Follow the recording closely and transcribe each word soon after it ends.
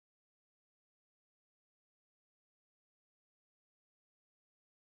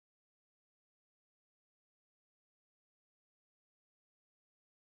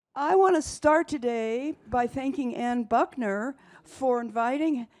I want to start today by thanking Ann Buckner for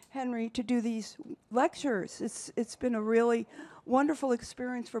inviting Henry to do these lectures. It's been a really wonderful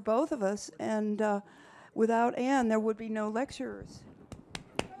experience for both of us, and without Ann, there would be no lectures.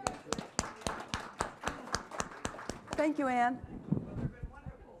 Thank you, Ann.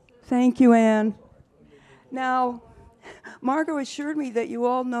 Thank you, Ann. Now, Margot assured me that you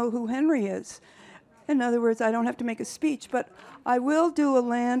all know who Henry is. In other words, I don't have to make a speech, but I will do a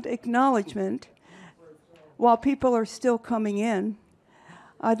land acknowledgement while people are still coming in.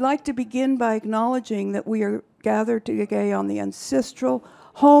 I'd like to begin by acknowledging that we are gathered today on the ancestral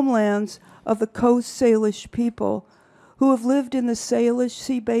homelands of the Coast Salish people who have lived in the Salish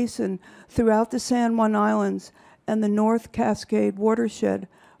Sea Basin throughout the San Juan Islands and the North Cascade watershed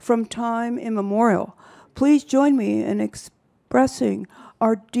from time immemorial. Please join me in expressing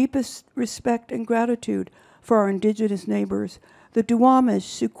our deepest respect and gratitude for our indigenous neighbors, the Duwamish,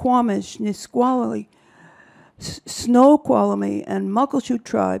 Suquamish, Nisqually, Snoqualmie, and Muckleshoot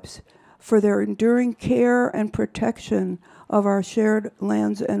tribes for their enduring care and protection of our shared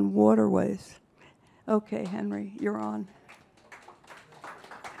lands and waterways. Okay, Henry, you're on.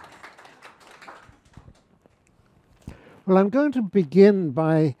 Well, I'm going to begin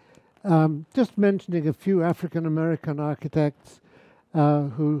by just mentioning a few African American architects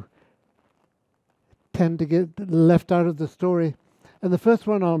who tend to get left out of the story. And the first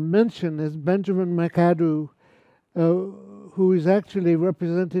one I'll mention is Benjamin McAdoo, who is actually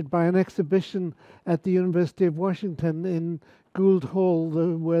represented by an exhibition at the University of Washington in Gould Hall,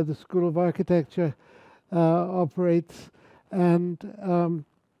 where the School of Architecture operates. And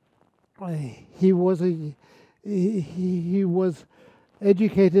he was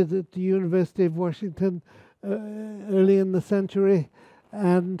educated at the University of Washington early in the century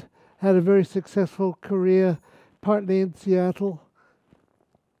and had a very successful career, partly in Seattle.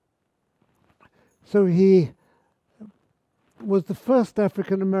 So he was the first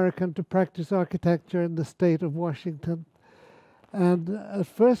African American to practice architecture in the state of Washington. And at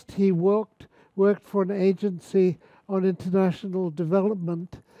first he worked for an agency on international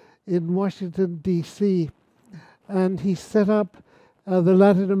development in Washington, D.C., and he set up the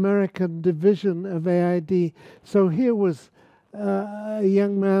Latin American division of AID. So here was a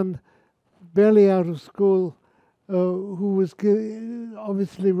young man barely out of school who was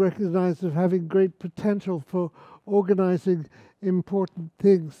obviously recognized as having great potential for organizing important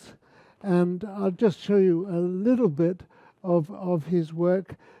things. And I'll just show you a little bit of his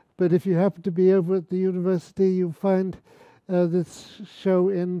work. But if you happen to be over at the university, you'll find this show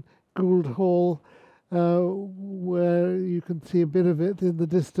in Gould Hall, where you can see a bit of it in the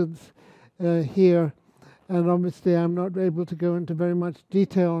distance here. And obviously I'm not able to go into very much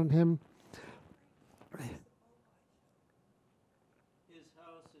detail on him. His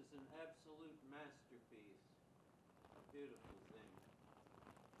house is an absolute masterpiece. Beautiful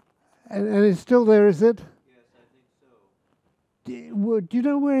thing. And it's still there, is it? Yes, I think so. Do you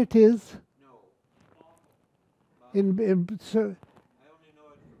know where it is? No. So, I only know it from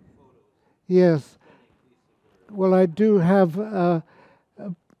photos. yes. Stunning piece of work. Well, I do have a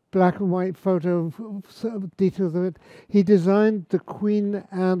black and white photo of some details of it. He designed the Queen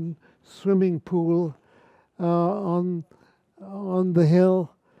Anne swimming pool on the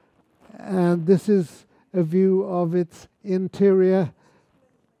hill, and this is a view of its interior.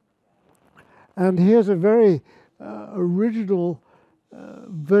 And here's a very original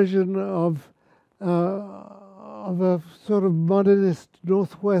version of a sort of modernist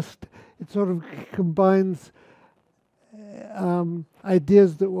Northwest. It sort of combines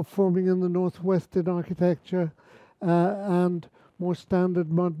ideas that were forming in the Northwest in architecture and more standard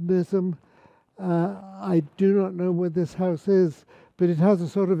modernism. I do not know where this house is, but it has a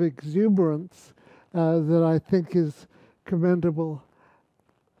sort of exuberance that I think is commendable.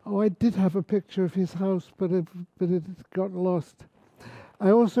 Oh, I did have a picture of his house, but it got lost. I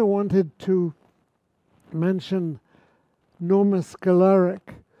also wanted to mention Norma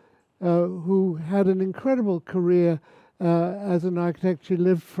Scalaric, who had an incredible career as an architect. She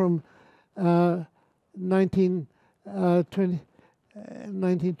lived from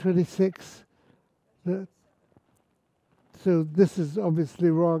 1926. So this is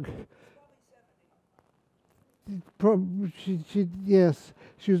obviously wrong. Yes,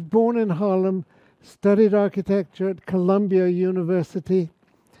 she was born in Harlem, studied architecture at Columbia University,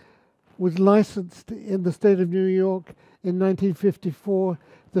 was licensed in the state of New York in 1954,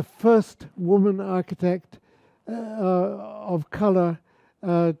 the first woman architect of color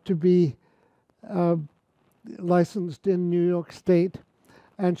to be licensed in New York State.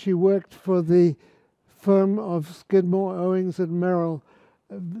 And she worked for the firm of Skidmore, Owings and Merrill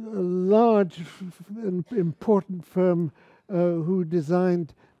a large and important firm who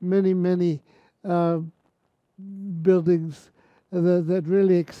designed many buildings that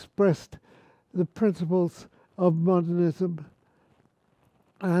really expressed the principles of modernism.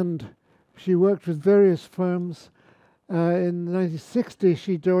 And she worked with various firms. In 1960,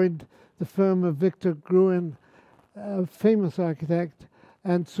 she joined the firm of Victor Gruen, a famous architect,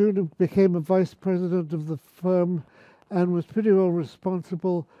 and soon became a vice president of the firm and was pretty well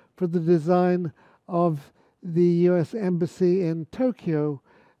responsible for the design of the US Embassy in Tokyo,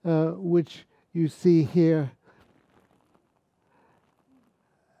 which you see here.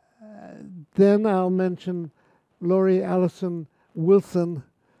 Then I'll mention Laurie Allison Wilson,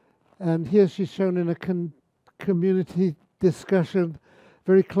 and here she's shown in a community discussion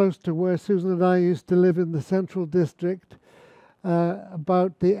very close to where Susan and I used to live in the Central District,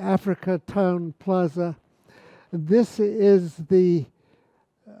 about the Africa Town Plaza. This is the,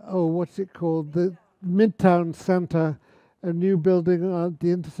 what's it called? The Midtown Center, a new building at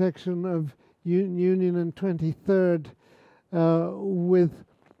the intersection of Union and 23rd, with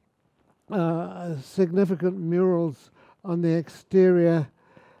significant murals on the exterior.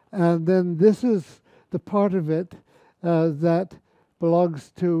 And then this is the part of it that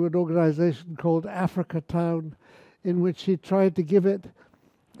belongs to an organization called Africa Town, in which she tried to give it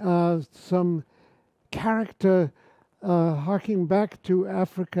some character, harking back to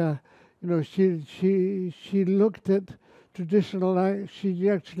Africa. You know, she looked at traditional. She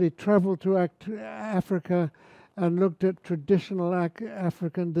actually traveled to Africa and looked at traditional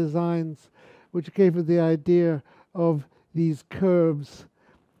African designs, which gave her the idea of these curves.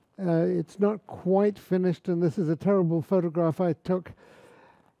 It's not quite finished, and this is a terrible photograph I took,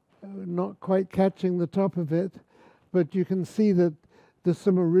 not quite catching the top of it, but you can see that there's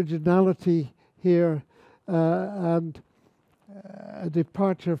some originality here, and a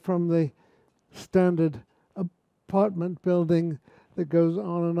departure from the standard apartment building that goes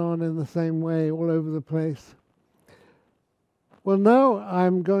on and on in the same way all over the place. Well, now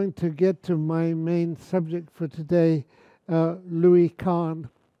I'm going to get to my main subject for today, Louis Kahn.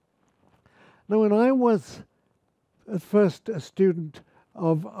 Now, when I was at first a student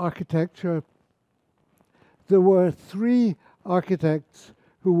of architecture, there were three architects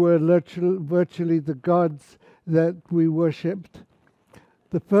who were virtually the gods that we worshipped.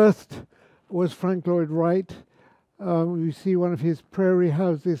 The first was Frank Lloyd Wright. You see one of his prairie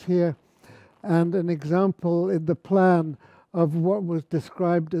houses here, and an example in the plan of what was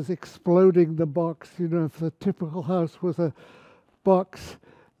described as exploding the box. You know, if the typical house was a box,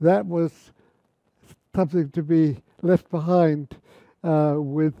 that was something to be left behind,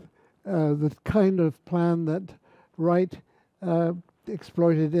 with the kind of plan that Wright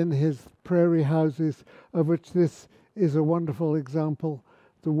exploited in his prairie houses, of which this is a wonderful example,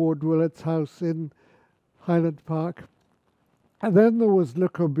 the Ward Willett's house in Highland Park. And then there was Le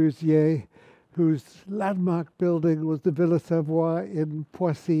Corbusier, whose landmark building was the Villa Savoye in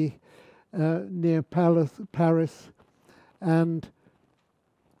Poissy, near Paris. And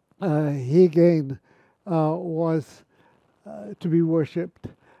he again was to be worshipped.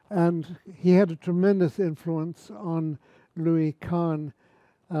 And he had a tremendous influence on Louis Kahn,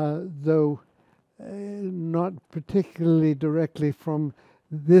 though not particularly directly from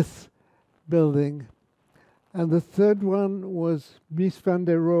this building. And the third one was Mies van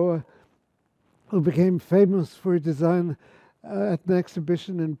der Rohe, who became famous for his design at an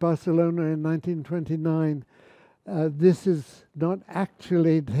exhibition in Barcelona in 1929. This is not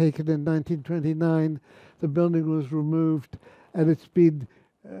actually taken in 1929. The building was removed, and it's been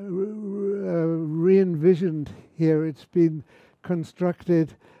re-envisioned here. It's been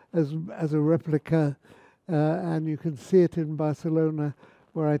constructed as a replica, and you can see it in Barcelona,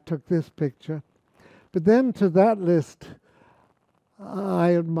 where I took this picture. But then to that list,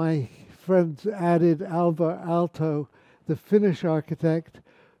 I and my friends added Alvar Aalto, the Finnish architect,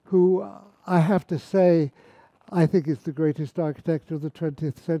 who I have to say I think is the greatest architect of the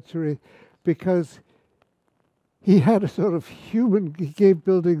 20th century, because he had a sort of human, he gave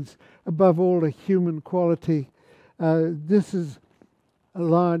buildings above all a human quality. This is a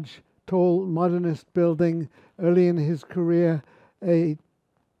large, tall, modernist building early in his career, a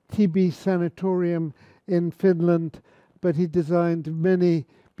TB sanatorium in Finland, but he designed many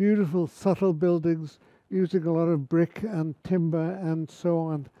beautiful, subtle buildings using a lot of brick and timber and so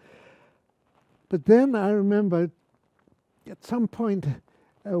on. But then I remember at some point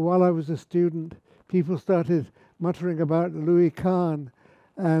while I was a student, people started muttering about Louis Kahn,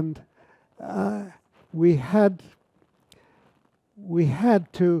 and we had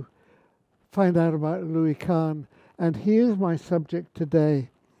to find out about Louis Kahn. And here's my subject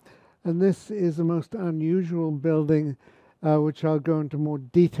today. And this is the most unusual building, which I'll go into more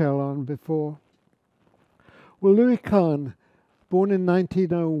detail on before. Well, Louis Kahn, born in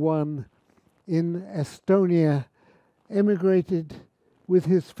 1901 in Estonia, emigrated with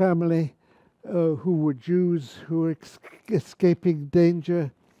his family, who were Jews who were escaping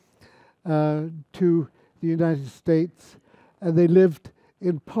danger, to the United States. And they lived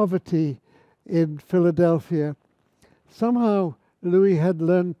in poverty in Philadelphia. Somehow Louis had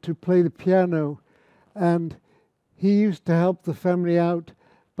learned to play the piano, and he used to help the family out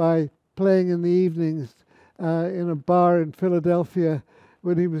by playing in the evenings in a bar in Philadelphia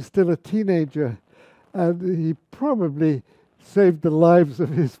when he was still a teenager. And he probably saved the lives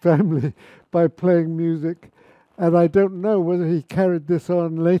of his family by playing music. And I don't know whether he carried this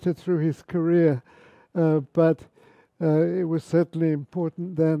on later through his career, but it was certainly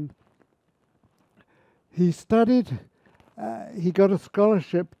important then. He studied, he got a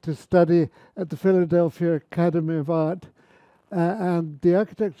scholarship to study at the Philadelphia Academy of Art, and the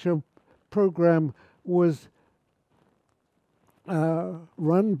architecture program was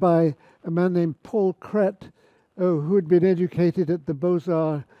run by a man named Paul Kret, who had been educated at the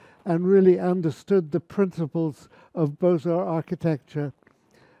Beaux-Arts and really understood the principles of Beaux-Arts architecture.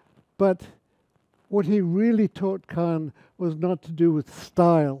 But what he really taught Kahn was not to do with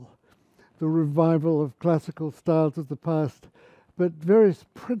style, the revival of classical styles of the past, but various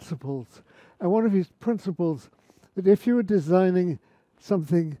principles. And one of his principles, that if you were designing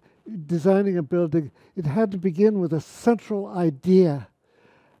something, designing a building, it had to begin with a central idea.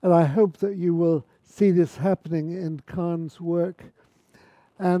 And I hope that you will see this happening in Kahn's work.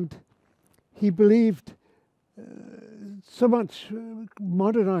 And he believed so much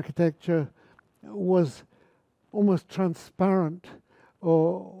modern architecture was almost transparent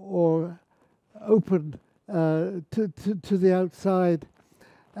or open to the outside.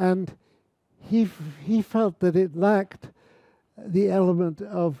 And he felt that it lacked the element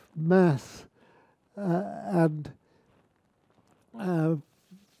of mass and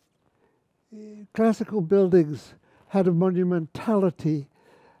classical buildings had a monumentality,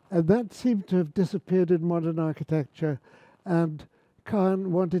 and that seemed to have disappeared in modern architecture. And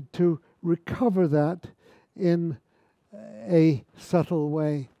Kahn wanted to recover that in a subtle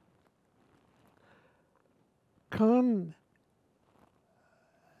way. Kahn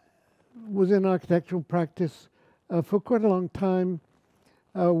was in architectural practice for quite a long time,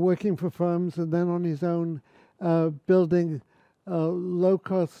 working for firms and then on his own, building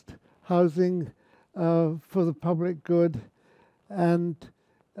low-cost housing for the public good, and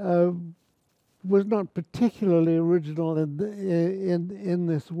was not particularly original in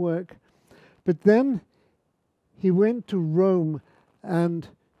this work. But then he went to Rome and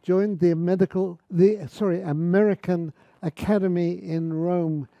joined the American Academy in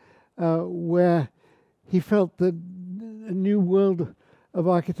Rome, where he felt that a new world of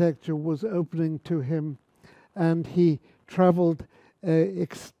architecture was opening to him, and he traveled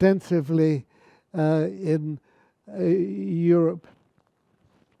extensively in Europe.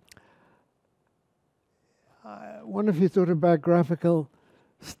 One of his autobiographical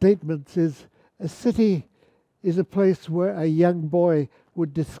statements is, "A city is a place where a young boy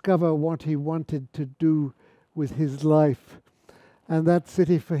would discover what he wanted to do with his life." And that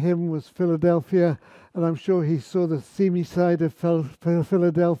city for him was Philadelphia, and I'm sure he saw the seamy side of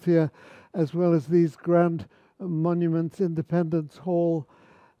Philadelphia, as well as these grand monuments, Independence Hall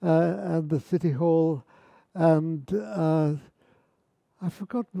and the City Hall, and I've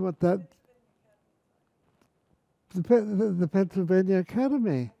forgotten what that... The Pennsylvania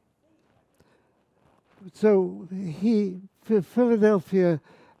Academy. So Philadelphia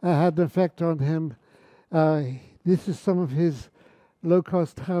had an effect on him. This is some of his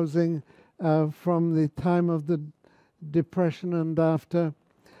low-cost housing from the time of the Depression and after.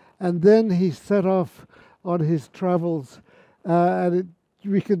 And then he set off on his travels, and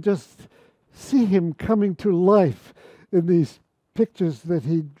we could just see him coming to life in these pictures that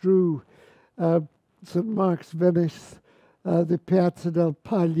he drew. St. Mark's, Venice, the Piazza del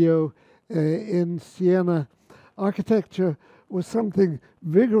Palio in Siena. Architecture was something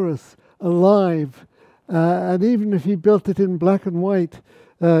vigorous, alive, and even if he built it in black and white,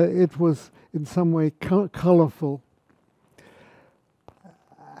 it was in some way colorful.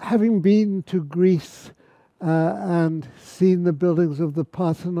 Having been to Greece and seen the buildings of the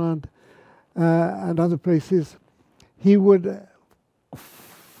Parthenon and other places, he would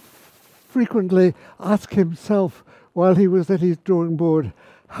frequently ask himself while he was at his drawing board,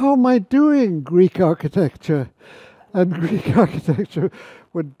 "How am I doing, Greek architecture?" And Greek architecture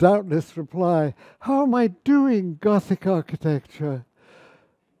would doubtless reply, how am I doing, Gothic architecture?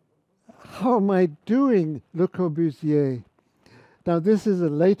 How am I doing, Le Corbusier? Now, this is a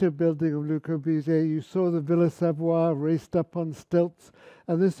later building of Le Corbusier. You saw the Villa Savoie raised up on stilts,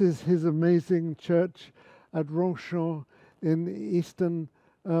 and this is his amazing church at Ronchamp in eastern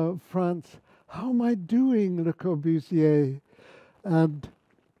France. How am I doing, Le Corbusier? And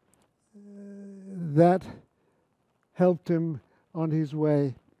that helped him on his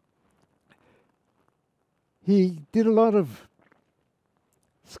way. He did a lot of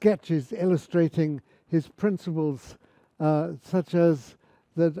sketches illustrating his principles, such as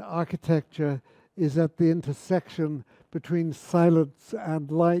that architecture is at the intersection between silence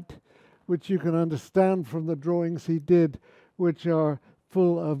and light, which you can understand from the drawings he did, which are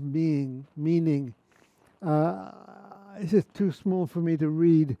full of meaning. This is too small for me to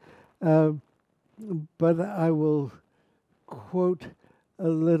read, but I will quote a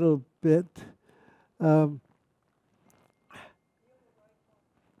little bit.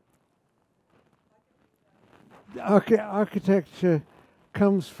 Architecture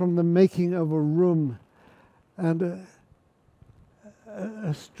comes from the making of a room, and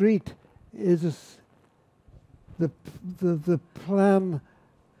a street is the plan.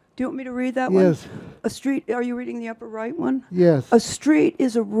 Do you want me to read that one? Yes. A street, are you reading the upper right one? Yes. A street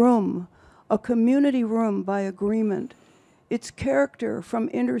is a room, a community room by agreement. Its character from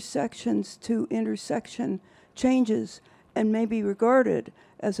intersections to intersection changes and may be regarded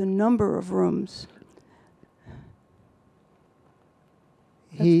as a number of rooms.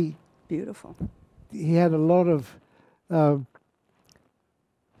 Beautiful. He had a lot of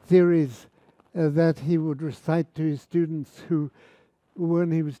theories that he would recite to his students who,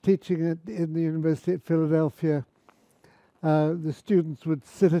 when he was teaching in the University at Philadelphia, the students would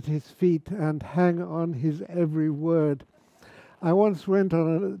sit at his feet and hang on his every word. I once went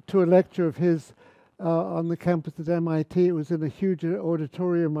to a lecture of his on the campus at MIT. It was in a huge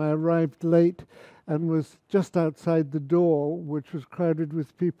auditorium. I arrived late and was just outside the door, which was crowded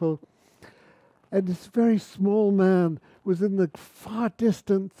with people. And this very small man was in the far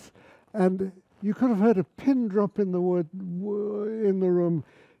distance, and you could have heard a pin drop in the room.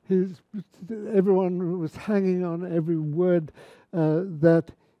 Everyone was hanging on every word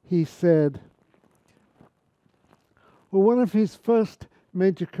that he said. Well, one of his first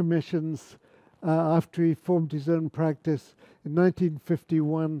major commissions after he formed his own practice in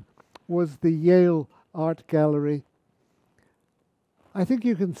 1951 was the Yale Art Gallery. I think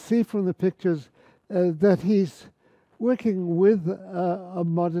you can see from the pictures that he's working with a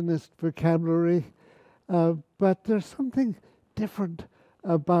modernist vocabulary, but there's something different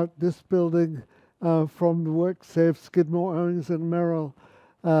about this building from the work, say, of Skidmore, Owings and Merrill,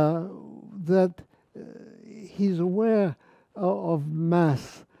 that he's aware of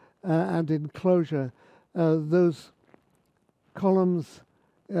mass and enclosure. Those columns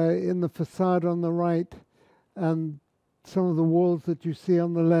in the facade on the right and some of the walls that you see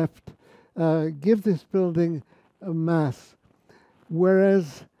on the left give this building a mass.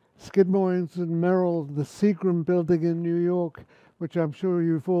 Whereas Skidmore, Owings and Merrill, the Seagram building in New York, which I'm sure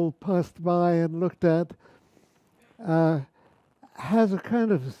you've all passed by and looked at, has a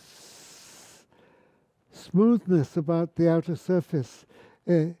kind of smoothness about the outer surface.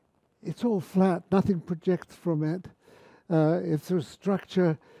 It's all flat, nothing projects from it. It's a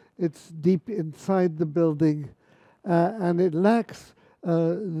structure, it's deep inside the building, and it lacks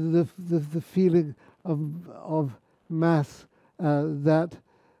the feeling of mass that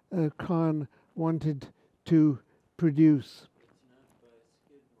Kahn wanted to produce.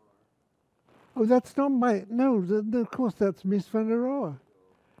 Oh, that's not my, no, of course that's Miss van der Rohe.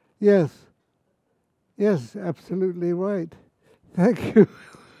 Yes. Yes, absolutely right. Thank you.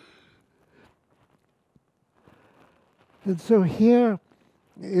 And so here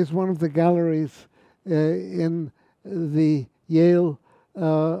is one of the galleries in the Yale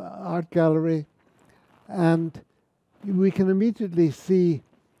Art Gallery, and we can immediately see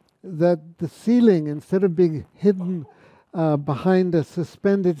that the ceiling, instead of being hidden behind a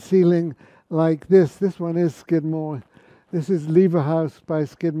suspended ceiling like this one is Skidmore. This is Leverhouse by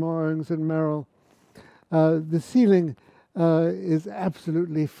Skidmore, Owings and Merrill. The ceiling is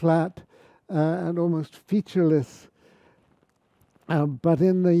absolutely flat and almost featureless. But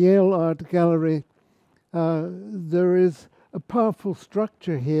in the Yale Art Gallery, there is a powerful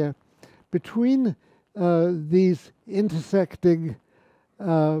structure here between these intersecting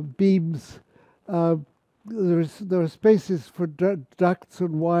beams. There are spaces for ducts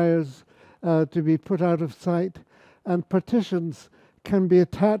and wires to be put out of sight, and partitions can be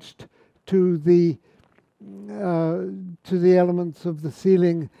attached to the to the elements of the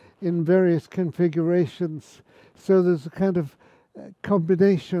ceiling in various configurations. So there's a kind of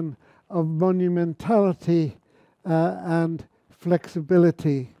combination of monumentality and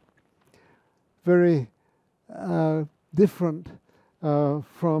flexibility, very different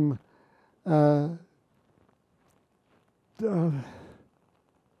from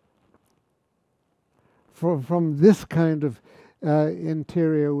this kind of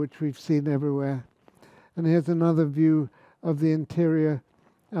interior which we've seen everywhere. And here's another view of the interior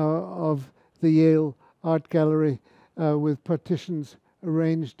of the Yale Art Gallery with partitions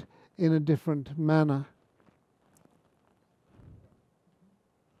arranged in a different manner.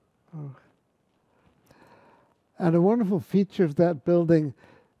 Oh. And a wonderful feature of that building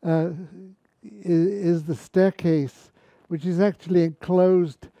is the staircase, which is actually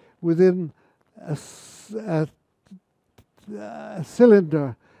enclosed within a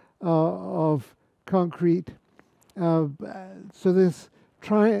cylinder of concrete. So this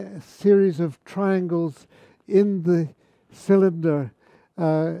series of triangles in the cylinder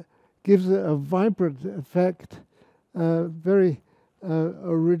gives a vibrant effect, very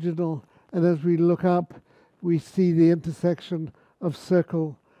original. And as we look up, we see the intersection of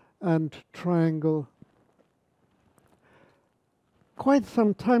circle and triangle. Quite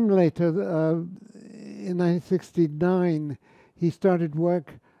some time later, in 1969, he started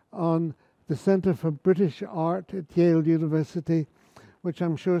work on the Center for British Art at Yale University, which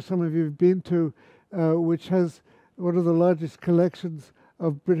I'm sure some of you have been to, which has one of the largest collections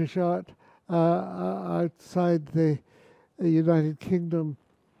of British art outside the United Kingdom.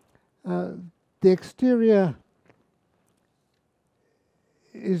 The exterior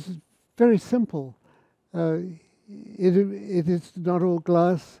is very simple. It is not all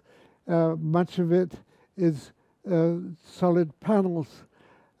glass. Much of it is solid panels.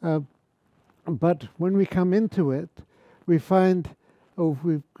 But when we come into it, we find,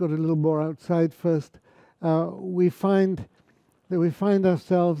 we've got a little more outside first, we find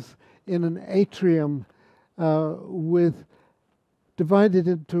ourselves in an atrium with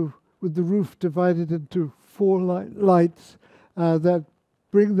the roof divided into four lights that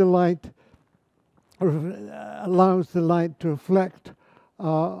bring the light, or allows the light to reflect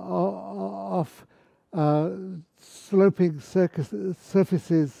off sloping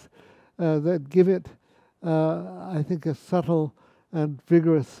surfaces that give it, I think, a subtle and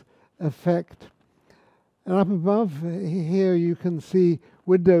vigorous effect. And up above here you can see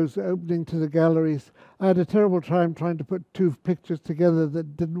windows opening to the galleries. I had a terrible time trying to put two pictures together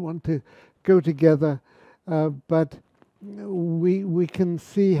that didn't want to go together, but we can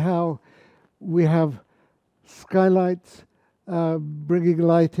see how we have skylights bringing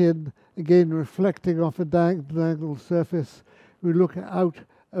light in, again reflecting off a diagonal surface. We look out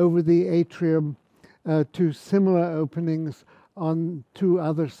over the atrium to similar openings on two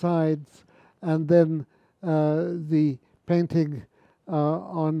other sides, and then the painting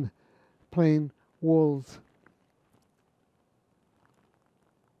on plain walls.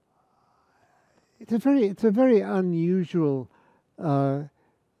 It's a very unusual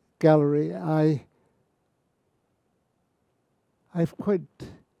gallery. I quite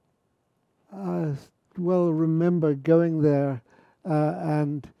well remember going there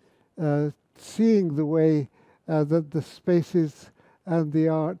and seeing the way that the spaces and the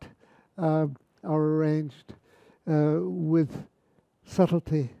art are arranged with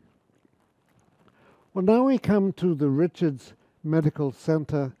subtlety. Well, now we come to the Richards Medical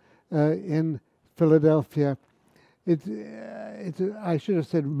Center in Philadelphia. I should have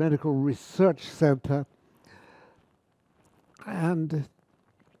said Medical Research Center. And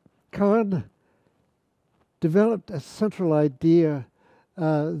Kahn developed a central idea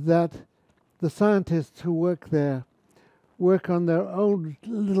that the scientists who work there work on their own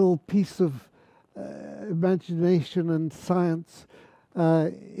little piece of imagination and science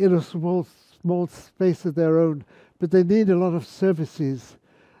in a small space of their own, but they need a lot of services.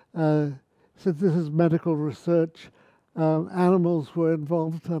 Since this is medical research, animals were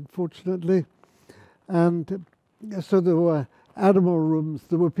involved, unfortunately, and so there were animal rooms.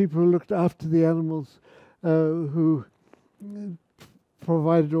 There were people who looked after the animals, who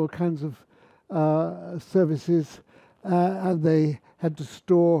provided all kinds of services, and they had to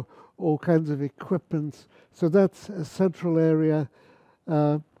store all kinds of equipment. So that's a central area.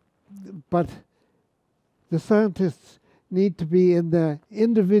 But the scientists need to be in their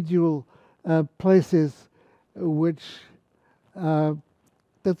individual places, which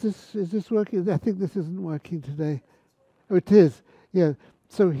is this working? I think this isn't working today. Oh, it is. Yeah.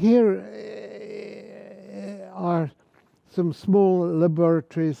 So here are some small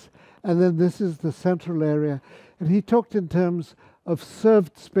laboratories, and then this is the central area. And he talked in terms of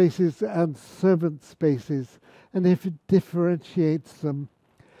served spaces and servant spaces, and if it differentiates them.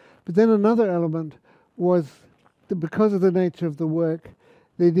 But then another element was that because of the nature of the work,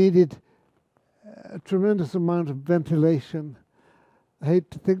 they needed a tremendous amount of ventilation. I hate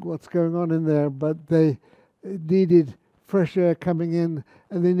to think what's going on in there, but they needed fresh air coming in,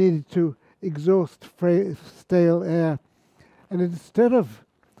 and they needed to exhaust stale air. And instead of,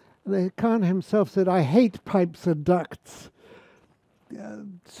 Kahn himself said, "I hate pipes and ducts."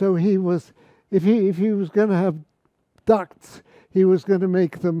 So he was, if he was going to have ducts, he was going to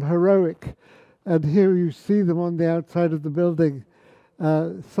make them heroic. And here you see them on the outside of the building.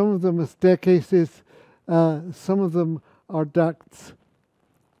 Some of them are staircases, some of them are ducts.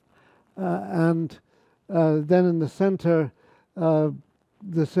 And then in the center,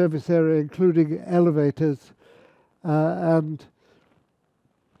 the service area, including elevators. And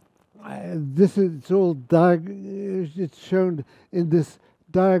this is all it's shown in this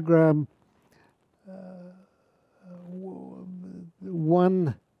diagram.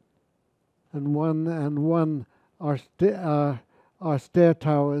 One and one are stair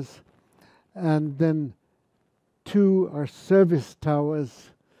towers, and then two are service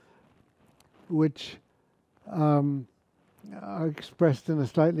towers, which are expressed in a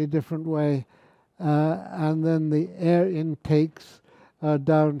slightly different way, and then the air intakes are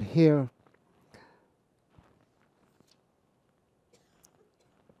down here.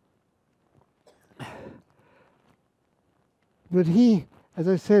 But he, as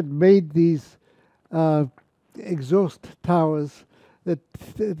I said, made these exhaust towers that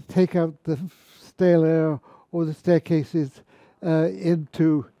take out the stale air or the staircases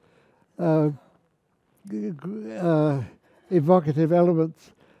into evocative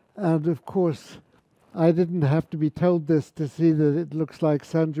elements. And of course, I didn't have to be told this to see that it looks like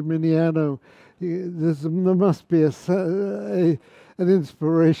San Gimignano. There must be an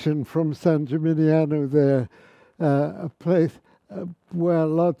inspiration from San Gimignano there, a place where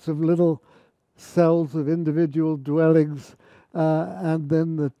lots of little cells of individual dwellings, and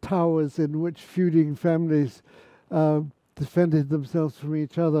then the towers in which feuding families defended themselves from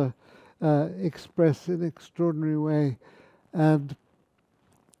each other, expressed in an extraordinary way. And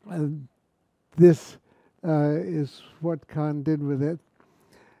this is what Kahn did with it.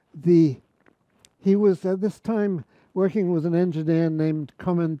 He was at this time working with an engineer named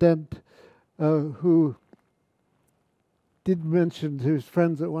Commandant, who did mention to his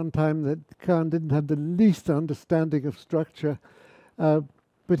friends at one time that Kahn didn't have the least understanding of structure,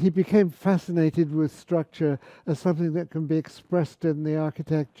 but he became fascinated with structure as something that can be expressed in the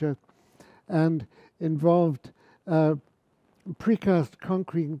architecture, and involved precast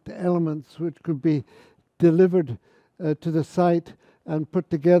concrete elements which could be delivered to the site and put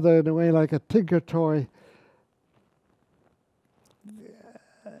together in a way like a Tinker toy.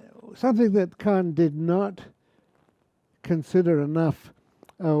 Something that Kahn did not consider enough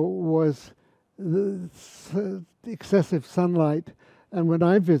was the excessive sunlight. And when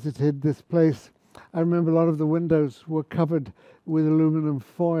I visited this place, I remember a lot of the windows were covered with aluminum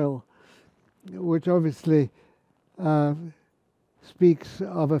foil, which obviously speaks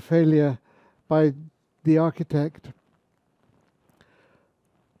of a failure by the architect.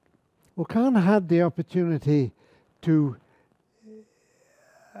 Well, Kahn had the opportunity to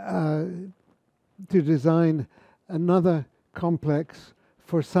design another complex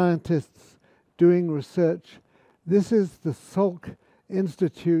for scientists doing research. This is the Salk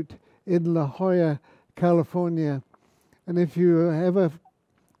Institute in La Jolla, California. And if you ever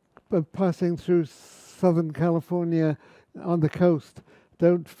passing through Southern California on the coast,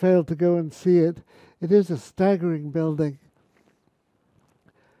 don't fail to go and see it. It is a staggering building.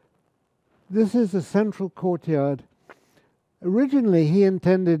 This is a central courtyard. Originally, he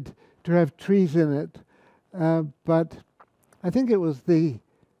intended to have trees in it, but I think it was the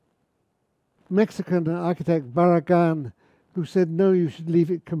Mexican architect Barragan who said, no, you should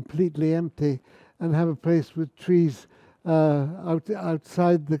leave it completely empty and have a place with trees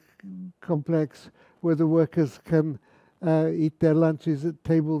outside the complex where the workers can eat their lunches at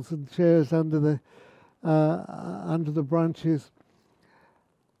tables and chairs under the branches.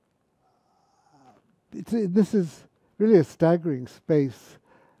 This is really a staggering space.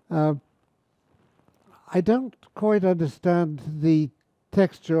 I don't quite understand the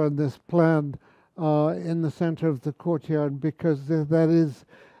texture on this plan in the center of the courtyard, because that is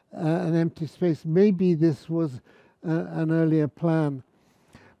an empty space. Maybe this was an earlier plan.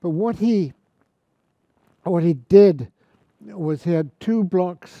 But what he did was he had 2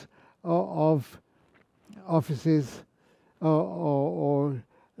 blocks of offices or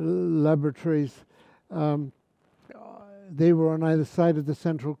laboratories. Um, they were on either side of the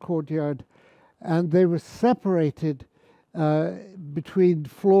central courtyard, and they were separated between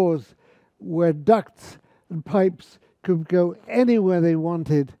floors where ducts and pipes could go anywhere they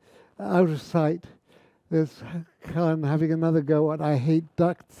wanted, out of sight. There's Kahn having another go at I hate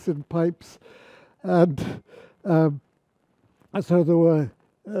ducts and pipes. And so there were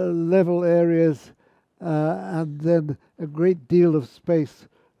level areas and then a great deal of space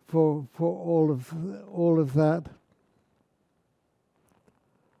for all of that.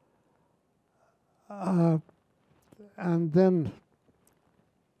 And then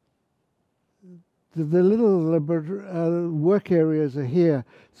the little work areas are here.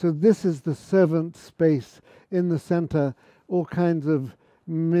 So this is the servant space in the center, all kinds of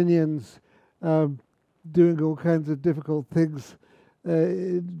minions doing all kinds of difficult things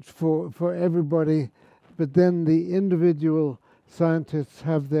for everybody. But then the individual scientists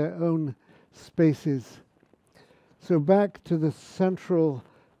have their own spaces. So back to the central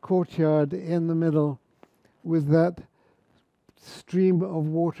courtyard in the middle with that stream of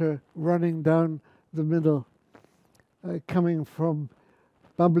water running down the middle, coming from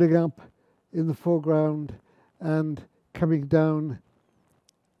bubbling up in the foreground and coming down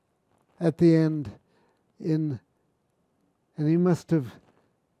at the end and he must have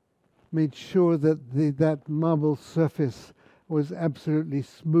made sure that that marble surface was absolutely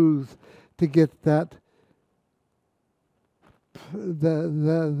smooth to get that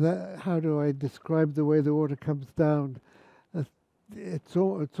how do I describe the way the water comes down? It's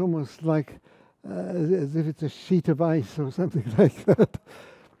almost like as if it's a sheet of ice or something like that.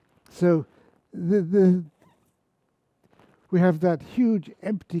 So we have that huge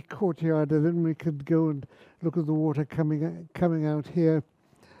empty courtyard, and then we could go and look at the water coming out here,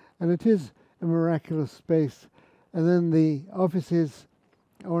 and it is a miraculous space. And then the offices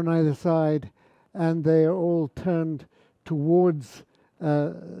are on either side, and they are all turned towards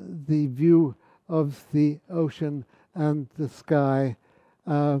the view of the ocean and the sky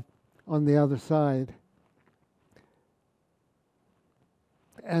on the other side.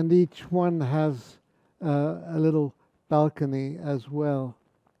 And each one has a little balcony as well.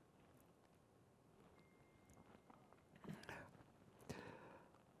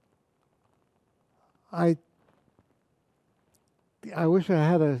 I wish I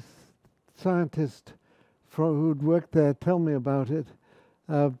had a scientist who'd worked there tell me about it,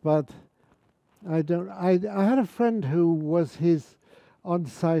 but I don't. I had a friend who was his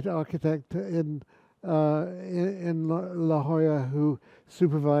on-site architect in La Jolla who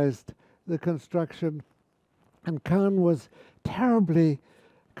supervised the construction, and Kahn was terribly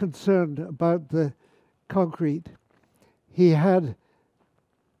concerned about the concrete. He had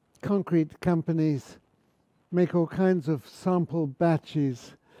concrete companies make all kinds of sample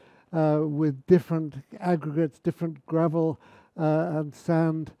batches with different aggregates, different gravel and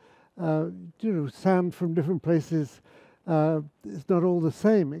sand. Sand from different places is not all the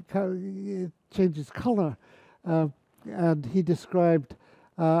same. It changes color. And he described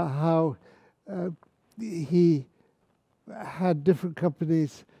how he had different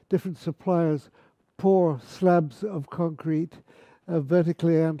companies, different suppliers pour slabs of concrete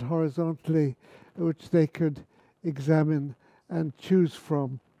vertically and horizontally, which they could examine and choose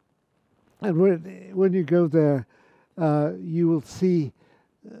from. And when you go there, you will see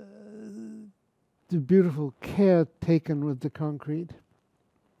the beautiful care taken with the concrete.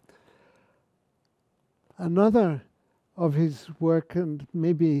 Another of his work, and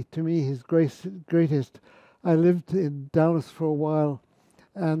maybe to me his greatest, I lived in Dallas for a while,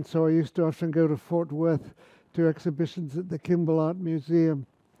 and so I used to often go to Fort Worth to exhibitions at the Kimbell Art Museum.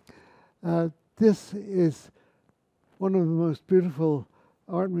 This is one of the most beautiful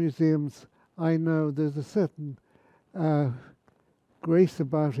art museums I know. There's a certain grace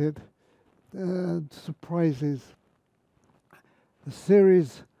about it, surprises. A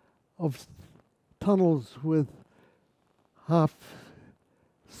series of tunnels with half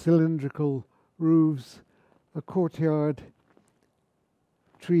cylindrical roofs, a courtyard,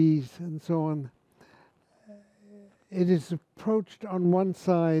 trees, and so on. It is approached on one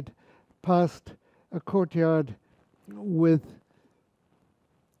side past a courtyard with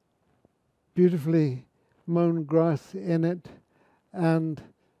beautifully mown grass in it, and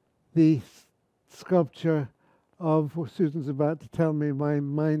the sculpture of, Susan's about to tell me my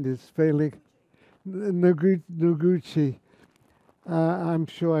mind is failing, Noguchi. I'm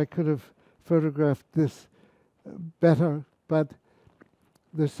sure I could have photographed this better, but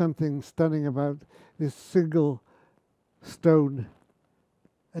there's something stunning about this single stone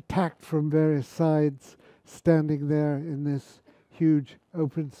attacked from various sides, standing there in this huge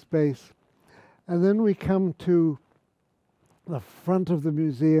open space. And then we come to the front of the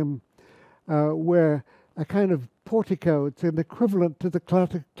museum, where a kind of portico, it's an equivalent to the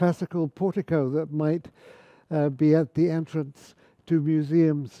classical portico that might be at the entrance to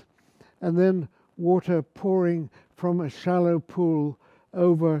museums. And then water pouring from a shallow pool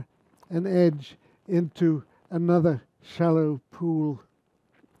over an edge into another shallow pool.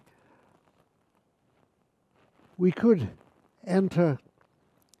 We could enter,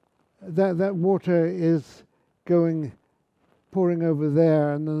 that water is pouring over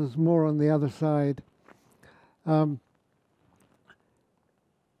there, and there's more on the other side.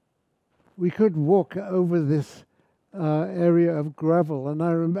 We could walk over this area of gravel, and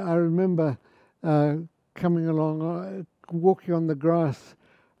I remember coming along, walking on the grass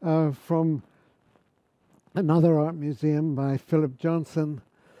from another art museum by Philip Johnson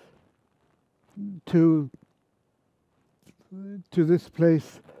to this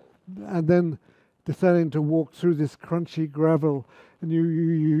place, and then deciding to walk through this crunchy gravel, and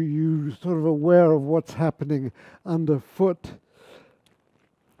you sort of aware of what's happening underfoot.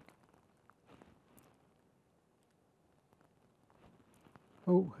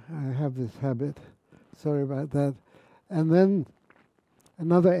 Oh, I have this habit. Sorry about that. And then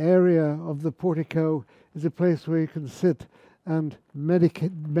another area of the portico is a place where you can sit and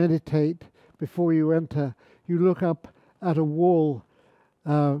meditate before you enter. You look up at a wall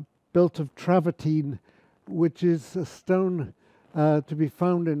built of travertine, which is a stone to be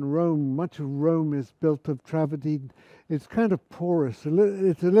found in Rome. Much of Rome is built of travertine. It's kind of porous.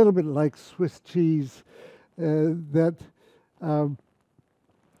 It's a little bit like Swiss cheese that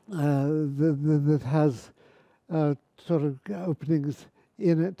has sort of openings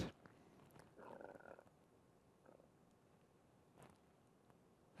in it.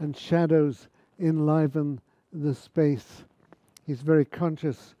 And shadows enliven the space. He's very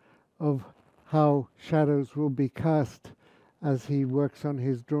conscious of how shadows will be cast as he works on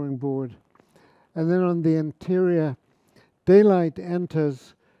his drawing board. And then on the interior, daylight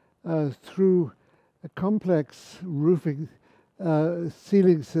enters through a complex roofing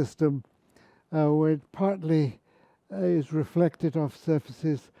ceiling system where it partly is reflected off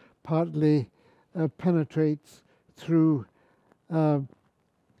surfaces, partly penetrates through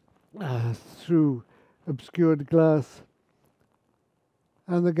obscured glass.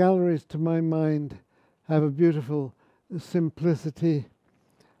 And the galleries, to my mind, have a beautiful simplicity,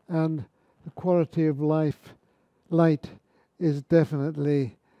 and the quality of light is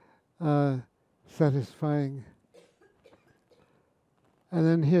definitely satisfying. And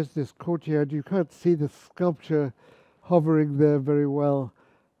then here's this courtyard. You can't see the sculpture hovering there very well.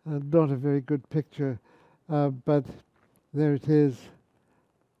 Not a very good picture, but there it is.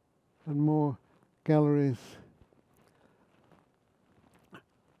 And more galleries.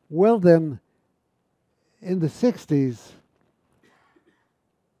 Well then, in the 60s,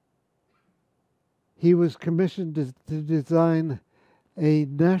 he was commissioned to design a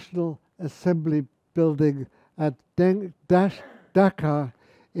National Assembly building at Dhaka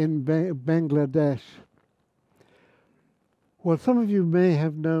in Bangladesh. Well, some of you may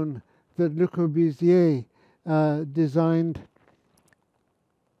have known that Le Corbusier designed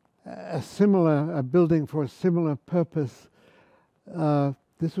a building for a similar purpose.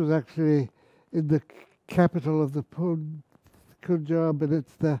 This was actually in the capital of the Punjab, and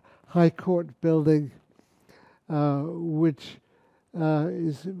it's the High Court building, which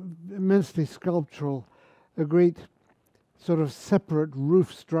is immensely sculptural. A great sort of separate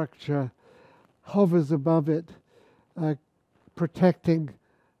roof structure hovers above it, protecting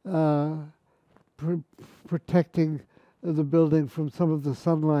the building from some of the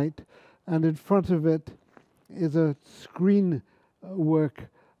sunlight, and in front of it is a screen work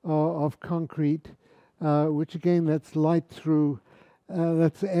of concrete, which again lets light through,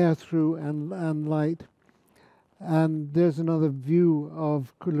 lets air through and light. And there's another view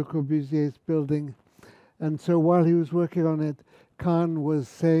of Le Corbusier's building. And so while he was working on it, Kahn was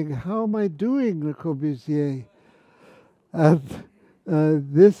saying, "How am I doing, Le Corbusier?" And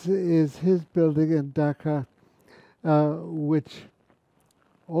this is his building in Dhaka, which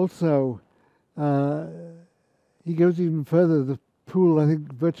also, he goes even further. The pool, I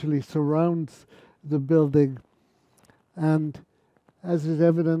think, virtually surrounds the building. And as is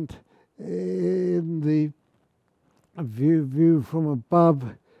evident in the view from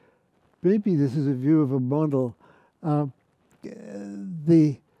above, maybe this is a view of a model,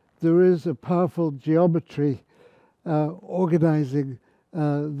 there is a powerful geometry organizing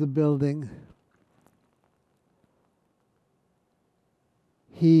the building.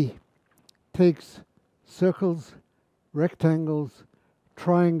 He takes circles, rectangles,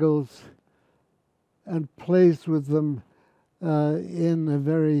 triangles, and plays with them in a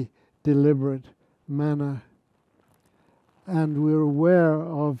very deliberate manner. And we're aware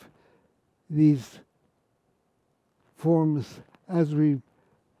of these forms as we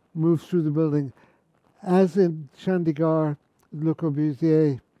move through the building. As in Chandigarh, Le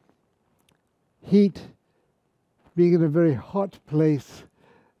Corbusier, heat, being in a very hot place,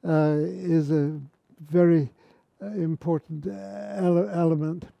 is a very important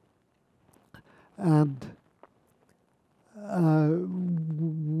element. And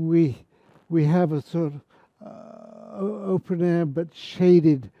we have a sort of open air but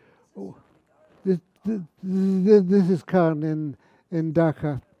shaded. This is Kahn in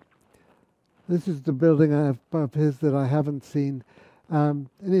Dhaka. This is the building of his that I haven't seen. And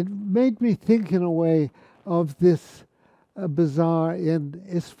it made me think in a way of this bazaar in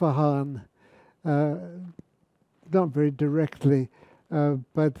Isfahan, not very directly,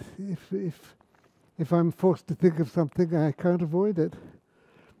 but if I'm forced to think of something, I can't avoid it.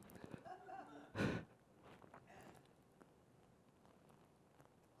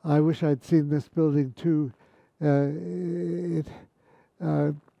 I wish I'd seen this building too. It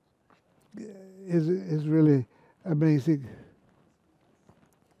is really amazing.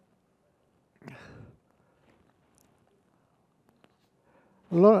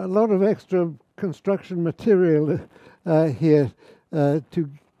 A lot of extra construction material here to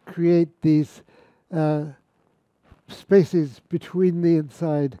create these spaces between the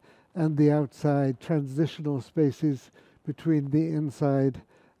inside and the outside, transitional spaces between the inside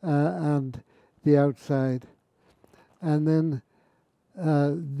and the outside. And then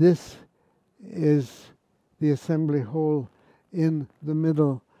this is the assembly hall in the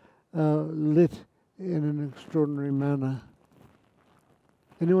middle, lit in an extraordinary manner.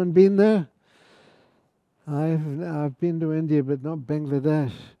 Anyone been there? I've been to India, but not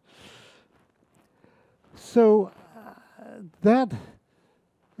Bangladesh. So that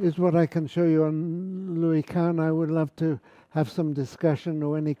is what I can show you on Louis Kahn. I would love to have some discussion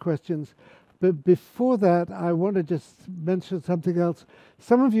or any questions. But before that, I want to just mention something else.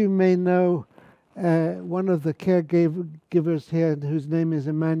 Some of you may know one of the caregivers here whose name is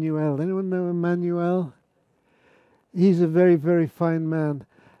Emmanuel. Anyone know Emmanuel? He's a very, very fine man.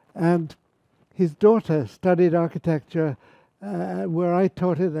 And his daughter studied architecture where I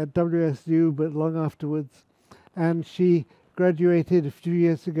taught it at WSU, but long afterwards. And she graduated a few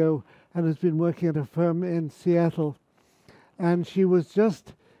years ago and has been working at a firm in Seattle. And she was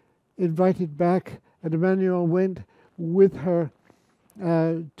just invited back, and Emmanuel went with her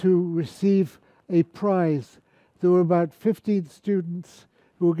to receive a prize. There were about 15 students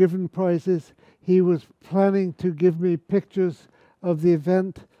who were given prizes. He was planning to give me pictures of the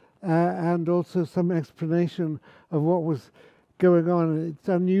event and also some explanation of what was going on. It's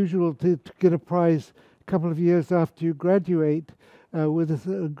unusual to get a prize a couple of years after you graduate with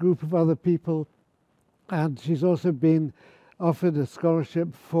a group of other people. And she's also been offered a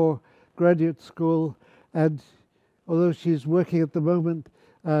scholarship for graduate school, and although she's working at the moment,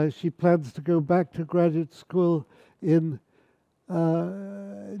 she plans to go back to graduate school in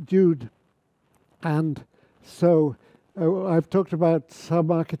June. And so I've talked about some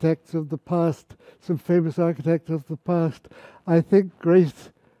architects of the past, some famous architects of the past. I think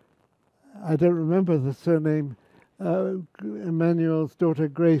Grace, I don't remember the surname, Emmanuel's daughter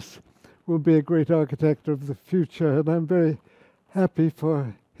Grace will be a great architect of the future, and I'm very happy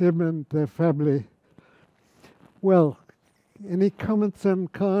for him and their family. Well, any comments on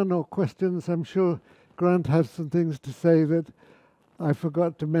Kahn or questions? I'm sure Grant has some things to say that I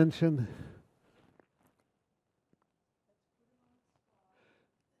forgot to mention.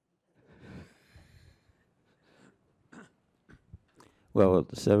 Well,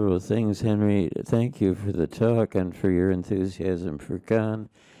 several things, Henry. Thank you for the talk and for your enthusiasm for Kahn,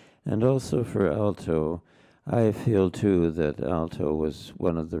 and also for Alto. I feel, too, that Alto was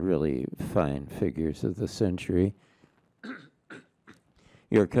one of the really fine figures of the century.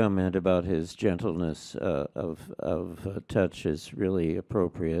 Your comment about his gentleness of touch is really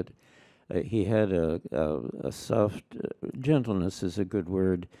appropriate. He had a soft, gentleness is a good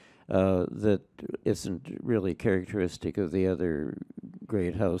word, that isn't really characteristic of the other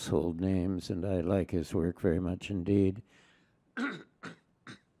great household names, and I like his work very much indeed.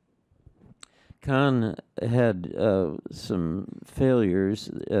 Kahn had some failures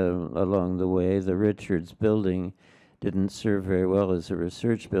along the way. The Richards building didn't serve very well as a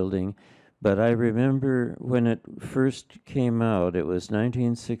research building, but I remember when it first came out, it was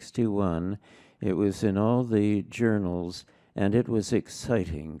 1961, it was in all the journals, and it was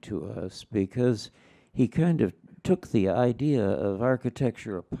exciting to us because he kind of took the idea of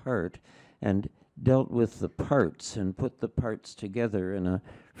architecture apart and dealt with the parts and put the parts together in a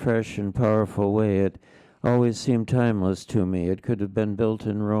fresh and powerful way. It always seemed timeless to me. It could have been built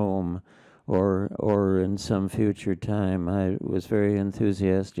in Rome or in some future time. I was very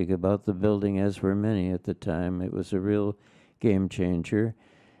enthusiastic about the building, as were many at the time. It was a real game changer.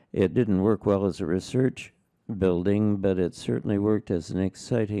 It didn't work well as a research building, but it certainly worked as an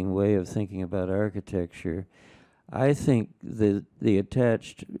exciting way of thinking about architecture. I think the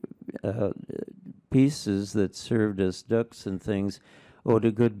attached pieces that served as ducts and things owed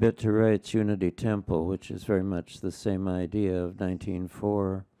a good bit to Wright's Unity Temple, which is very much the same idea of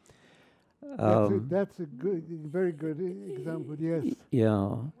 1904. That's a good, very good example, yes.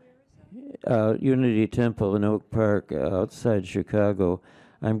 Yeah. Unity Temple in Oak Park outside Chicago.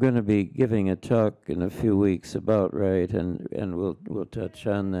 I'm going to be giving a talk in a few weeks about Wright, and we'll touch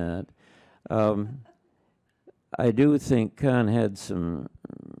on that. I do think Kahn had some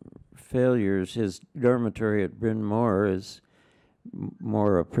failures. His dormitory at Bryn Mawr is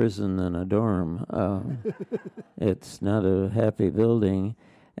more a prison than a dorm. It's not a happy building.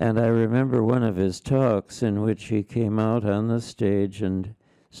 And I remember one of his talks in which he came out on the stage and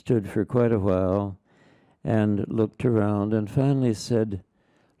stood for quite a while and looked around and finally said,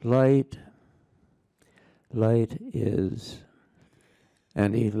 light is.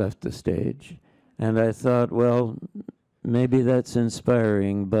 And he left the stage. And I thought, well, maybe that's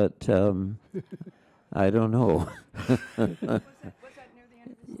inspiring, but I don't know. Was that near the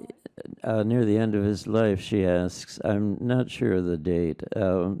end of his life? Near the end of his life, she asks. I'm not sure of the date.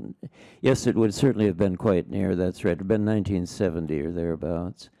 Yes, it would certainly have been quite near, that's right. It would have been 1970 or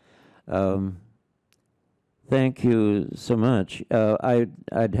thereabouts. Thank you so much.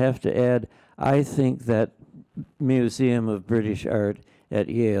 I'd have to add, I think that Museum of British Art at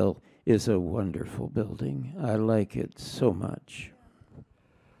Yale is a wonderful building. I like it so much.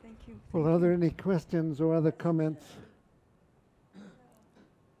 Thank you. Well, are there any questions or other comments?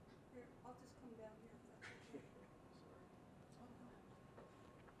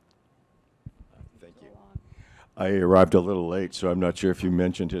 Thank you. I arrived a little late, so I'm not sure if you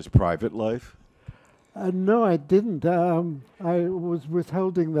mentioned his private life. No, I didn't. I was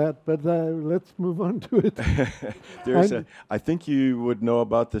withholding that, but let's move on to it. I think you would know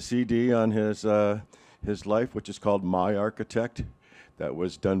about the CD on his life, which is called My Architect. That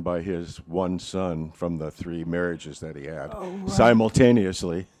was done by his one son from the 3 marriages that he had. Oh, right.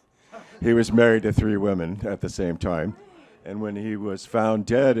 Simultaneously. He was married to 3 women at the same time. And when he was found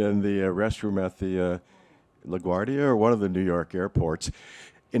dead in the restroom at the LaGuardia or one of the New York airports,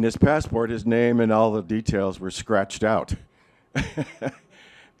 in his passport, his name and all the details were scratched out.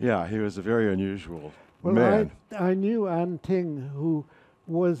 Yeah, he was a very unusual man. I knew An Ting, who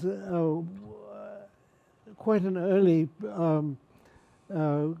was quite an early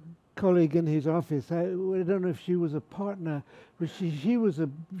colleague in his office. I don't know if she was a partner, but she was a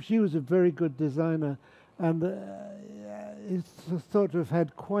very good designer, and it's thought to have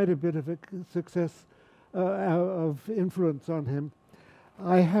had quite a bit of a success of influence on him.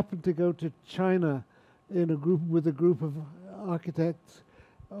 I happened to go to China with a group of architects,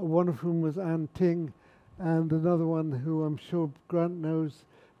 one of whom was An Ting, and another one who I'm sure Grant knows,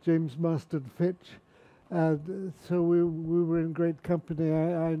 James Marston Fitch. So we were in great company.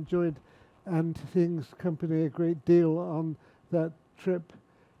 I enjoyed An Ting's company a great deal on that trip.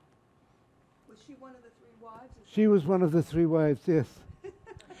 Was she one of the 3 wives? She was one of the 3 wives, yes.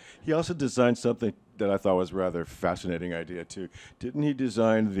 He also designed something that I thought was a rather fascinating idea, too. Didn't he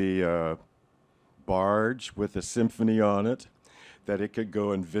design the barge with a symphony on it, that it could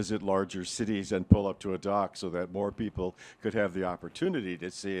go and visit larger cities and pull up to a dock so that more people could have the opportunity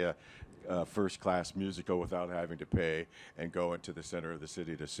to see a first-class musical without having to pay and go into the center of the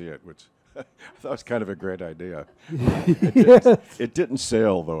city to see it, which I thought was kind of a great idea. It didn't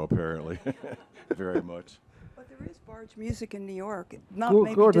sail, though, apparently, very much. But there is barge music in New York, not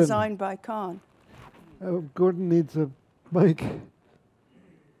maybe Gordon. designed by Kahn. Gordon needs a mic. There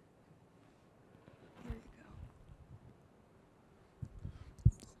you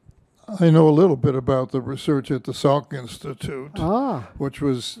go. I know a little bit about the research at the Salk Institute, Ah, which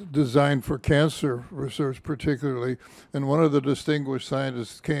was designed for cancer research particularly. And one of the distinguished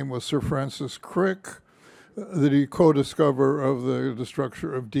scientists came was Sir Francis Crick, the co-discoverer of the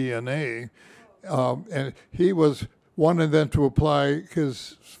structure of DNA. And he wanted then to apply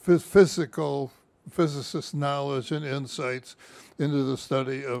his physicist knowledge and insights into the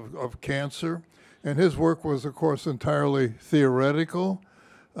study of cancer. And his work was, of course, entirely theoretical.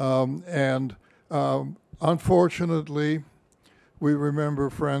 Unfortunately, we remember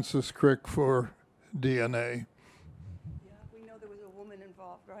Francis Crick for DNA. Yeah, we know there was a woman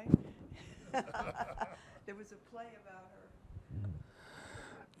involved, right? There was a play about her.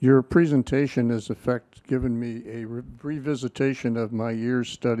 Your presentation has given me a revisitation of my years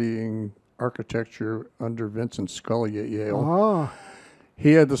studying architecture under Vincent Scully at Yale. Ah,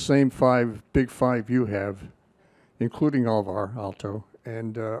 He had the same big five you have, including Alvar Aalto.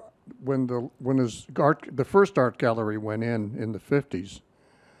 And when the first art gallery went in the 50s,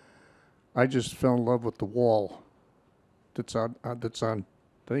 I just fell in love with the wall that's on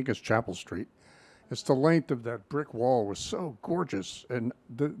I think it's Chapel Street. It's the length of that brick wall was so gorgeous. And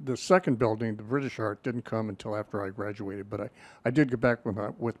the second building, the British Art, didn't come until after I graduated. But I did go back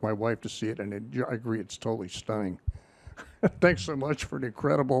with my wife to see it, and I agree, it's totally stunning. Thanks so much for an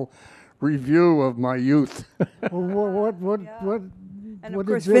incredible review of my youth. well, what? And what of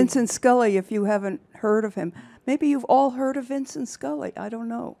course, did Vincent Scully, if you haven't heard of him, maybe you've all heard of Vincent Scully. I don't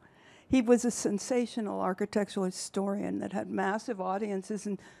know. He was a sensational architectural historian that had massive audiences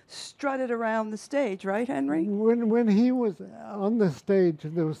and strutted around the stage, right, Henry? When he was on the stage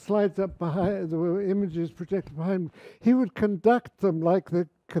and there were slides up behind, there were images projected behind him, he would conduct them like the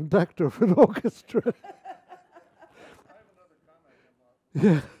conductor of an orchestra.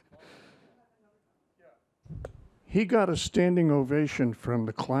 Yeah. He got a standing ovation from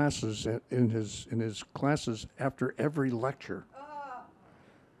the classes in his classes after every lecture.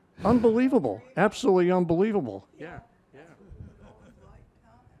 Unbelievable, absolutely unbelievable. Yeah.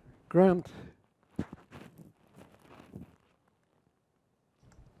 Grant.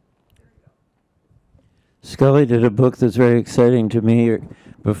 Scully did a book that's very exciting to me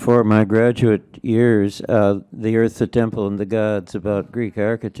before my graduate years, The Earth, the Temple, and the Gods, about Greek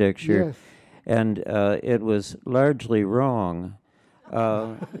architecture. Yes. And it was largely wrong,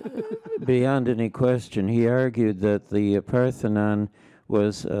 beyond any question. He argued that the Parthenon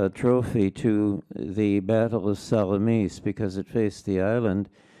was a trophy to the Battle of Salamis because it faced the island,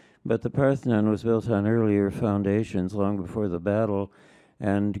 but the Parthenon was built on earlier foundations long before the battle,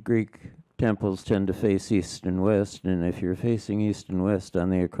 and Greek temples tend to face east and west, and if you're facing east and west on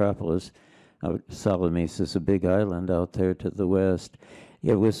the Acropolis, Salamis is a big island out there to the west.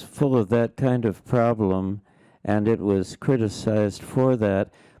 It was full of that kind of problem, and it was criticized for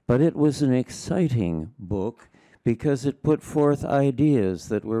that, but it was an exciting book because it put forth ideas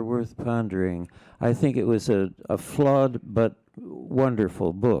that were worth pondering. I think it was a flawed but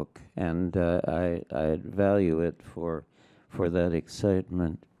wonderful book, and I value it for that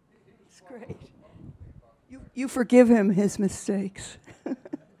excitement. It's great. You forgive him his mistakes.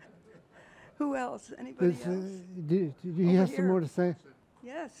 Who else? Anybody else? Do you have some more to say?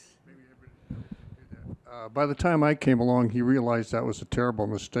 Yes. By the time I came along, he realized that was a terrible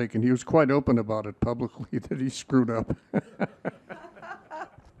mistake, and he was quite open about it publicly that he screwed up.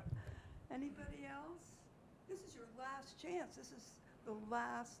 Anybody else? This is your last chance. This is the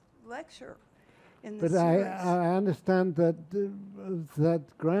last lecture in the But series. I understand that that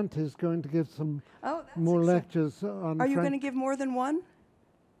Grant is going to give some Oh, that's more exciting. lectures on. Are you going to give more than one?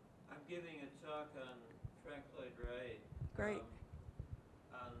 I'm giving a talk on Frank Lloyd Wright. Great.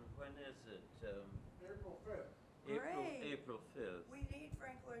 On when is it? April 5th. Great. April 5th. We need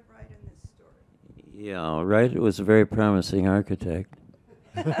Frank Lloyd Wright in this story. Yeah, Wright was a very promising architect.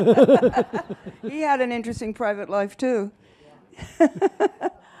 He had an interesting private life, too.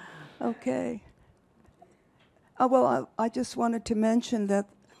 Okay. Well, I just wanted to mention that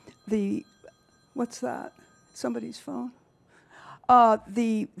what's that? Somebody's phone?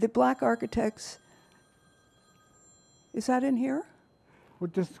 The black architects, is that in here? Well,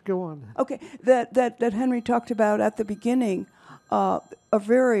 just go on. Okay, that Henry talked about at the beginning are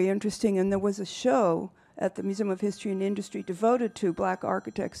very interesting, and there was a show at the Museum of History and Industry devoted to black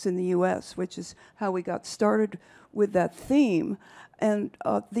architects in the U.S., which is how we got started with that theme. And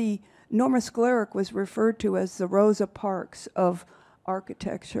Norma Sklaric was referred to as the Rosa Parks of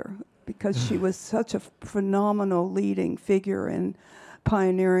architecture because she was such a phenomenal leading figure in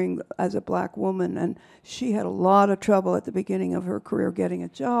pioneering as a black woman, and she had a lot of trouble at the beginning of her career getting a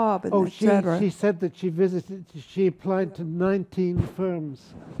job, and et cetera. She said that she applied to 19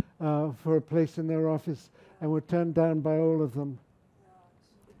 firms for a place in their office and were turned down by all of them.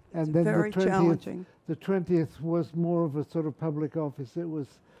 And then very challenging. The 20th was more of a sort of public office. It was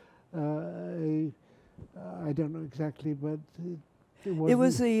I don't know exactly, but it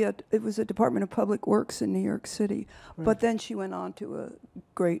was a Department of Public Works in New York City. Right. But then she went on to a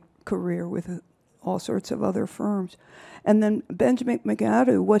great career with all sorts of other firms. And then Benjamin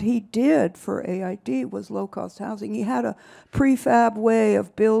McAdoo, what he did for AID was low-cost housing. He had a prefab way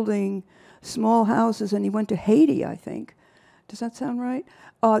of building small houses, and he went to Haiti, I think, Does that sound right?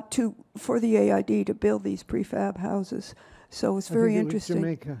 For the AID to build these prefab houses. So it's very interesting.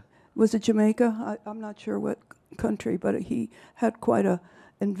 Jamaica. Was it Jamaica? I'm not sure what country, but he had quite a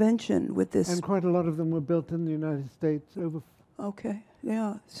invention with this. And quite a lot of them were built in the United States. Okay,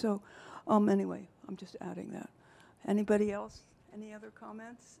 yeah. So, anyway, I'm just adding that. Anybody else? Any other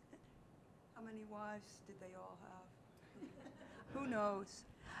comments? How many wives did they all have? Who knows?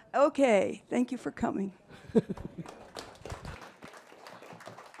 Okay, thank you for coming.